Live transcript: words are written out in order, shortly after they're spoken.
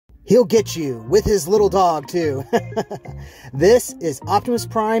He'll get you, with his little dog, too. This is Optimus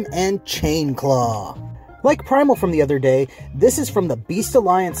Prime and Chainclaw. Like Primal from the other day, this is from the Beast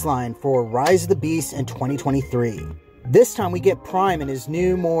Alliance line for Rise of the Beast in 2023. This time we get Prime in his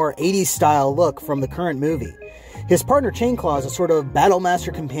new, more 80s style look from the current movie. His partner Chainclaw is a sort of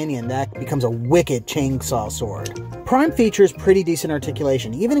Battlemaster companion that becomes a wicked chainsaw sword. Prime features pretty decent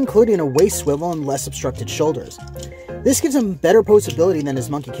articulation, even including a waist swivel and less obstructed shoulders. This gives him better posability than his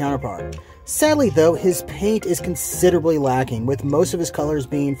monkey counterpart. Sadly though, his paint is considerably lacking, with most of his colors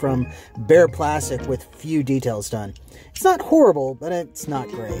being from bare plastic with few details done. It's not horrible, but it's not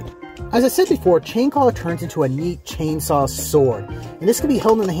great. As I said before, Chainclaw turns into a neat chainsaw sword, and this can be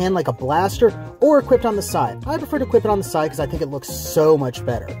held in the hand like a blaster or equipped on the side. I prefer to equip it on the side because I think it looks so much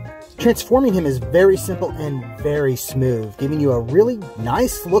better. Transforming him is very simple and very smooth, giving you a really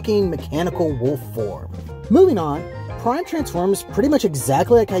nice looking mechanical wolf form. Moving on, Prime transforms pretty much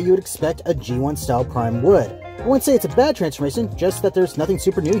exactly like how you would expect a G1 style Prime would. I wouldn't say it's a bad transformation, just that there's nothing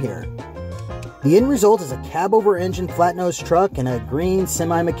super new here. The end result is a cab-over-engine flat-nosed truck and a green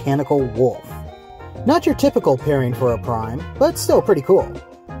semi-mechanical wolf. Not your typical pairing for a Prime, but still pretty cool.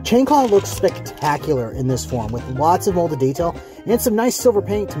 Chainclaw looks spectacular in this form, with lots of molded detail and some nice silver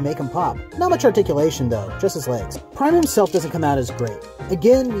paint to make him pop. Not much articulation though, just his legs. Prime himself doesn't come out as great.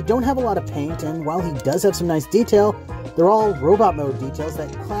 Again, we don't have a lot of paint, and while he does have some nice detail, they're all robot mode details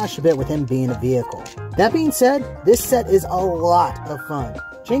that clash a bit with him being a vehicle. That being said, this set is a lot of fun.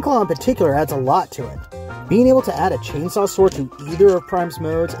 Chainclaw in particular adds a lot to it. Being able to add a chainsaw sword to either of Prime's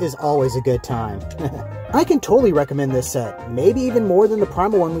modes is always a good time. I can totally recommend this set, maybe even more than the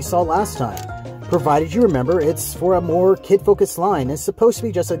Primal one we saw last time. Provided you remember, it's for a more kid-focused line and is supposed to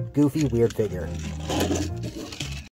be just a goofy, weird figure.